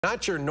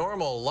Not your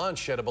normal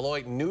lunch at a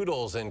Beloit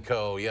Noodles &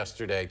 Co.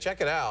 yesterday. Check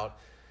it out.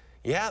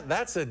 Yeah,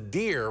 that's a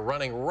deer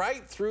running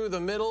right through the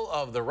middle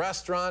of the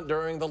restaurant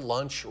during the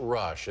lunch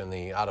rush. And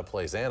the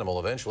out-of-place animal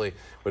eventually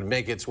would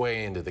make its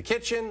way into the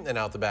kitchen and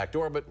out the back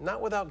door, but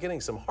not without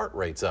getting some heart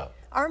rates up.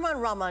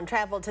 Armand Rahman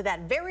traveled to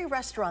that very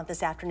restaurant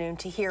this afternoon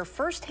to hear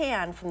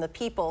firsthand from the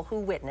people who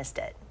witnessed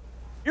it.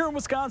 Here in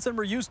Wisconsin,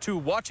 we're used to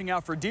watching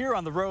out for deer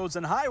on the roads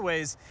and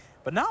highways,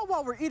 but not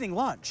while we're eating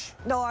lunch.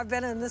 No, I've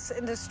been in this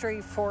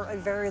industry for a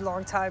very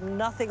long time.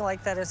 Nothing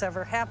like that has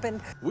ever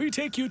happened. We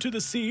take you to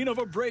the scene of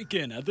a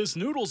break-in at this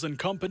Noodles &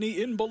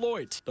 Company in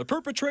Beloit. The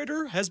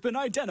perpetrator has been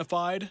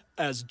identified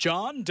as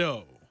John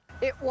Doe.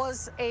 It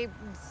was a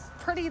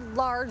pretty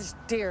large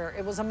deer.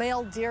 It was a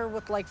male deer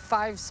with like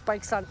 5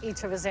 spikes on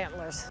each of his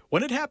antlers.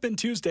 When it happened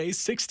Tuesday,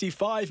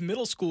 65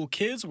 middle school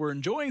kids were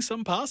enjoying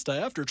some pasta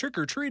after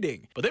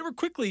trick-or-treating, but they were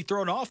quickly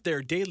thrown off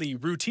their daily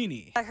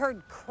routine. I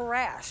heard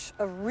crash,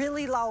 a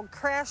really loud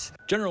crash.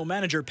 General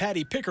Manager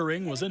Patty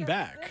Pickering was in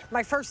back.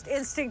 My first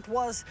instinct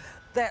was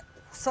that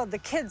so the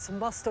kids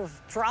must have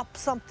dropped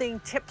something,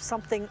 tipped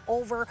something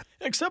over.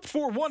 Except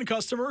for one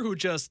customer who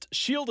just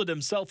shielded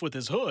himself with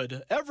his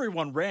hood,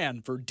 everyone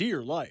ran for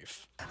dear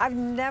life. I've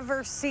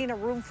never seen a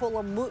room full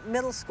of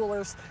middle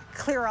schoolers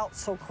clear out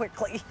so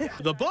quickly.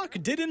 The buck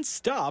didn't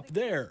stop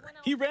there.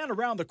 He ran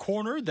around the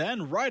corner,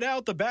 then right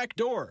out the back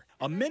door.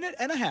 A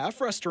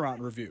minute-and-a-half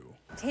restaurant review.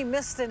 He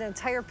missed an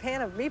entire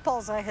pan of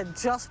meatballs I had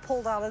just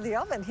pulled out of the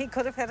oven. He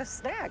could have had a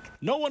snack.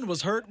 No one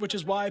was hurt, which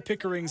is why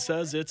Pickering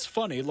says it's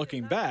funny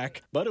looking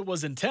back, but it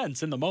was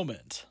intense in the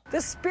moment. The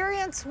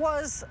experience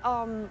was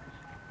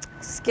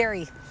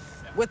scary.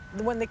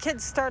 When the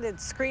kids started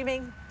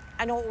screaming,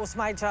 I know it was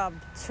my job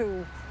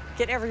to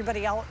get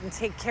everybody out and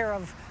take care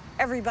of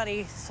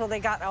everybody so they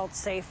got out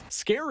safe.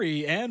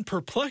 Scary and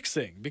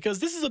perplexing because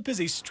this is a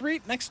busy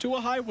street next to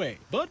a highway.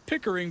 But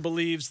Pickering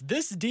believes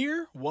this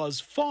deer was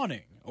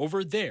fawning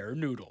over their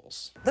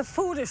noodles. The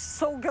food is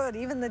so good,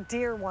 even the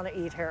deer want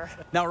to eat here.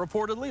 Now,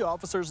 reportedly,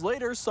 officers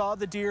later saw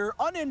the deer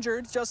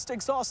uninjured, just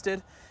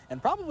exhausted,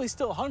 and probably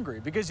still hungry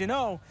because, you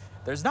know,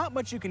 there's not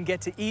much you can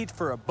get to eat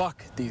for a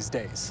buck these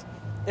days.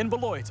 In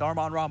Beloit,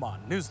 Armand Rahman,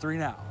 News 3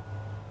 Now.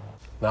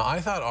 Now, I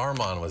thought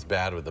Armand was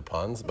bad with the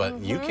puns, but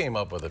you came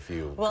up with a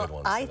few good ones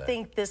Well, I today.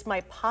 think this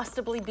might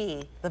possibly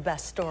be the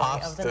best story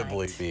of the night.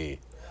 Possibly be.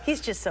 He's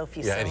just so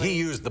Yeah, and he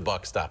used the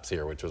buck stops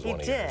here, which was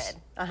one of yours.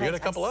 You had a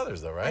couple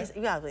others, though, right?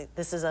 Yeah,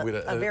 this is a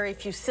very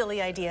few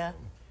silly idea,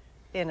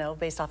 you know,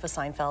 based off of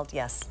Seinfeld,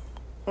 yes.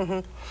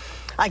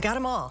 I got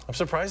them all. I'm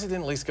surprised he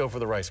didn't at least go for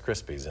the Rice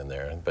Krispies in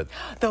there. But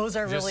those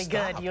are really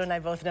good. Stopped. You and I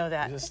both know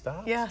that. You just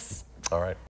stopped? Yes. All right.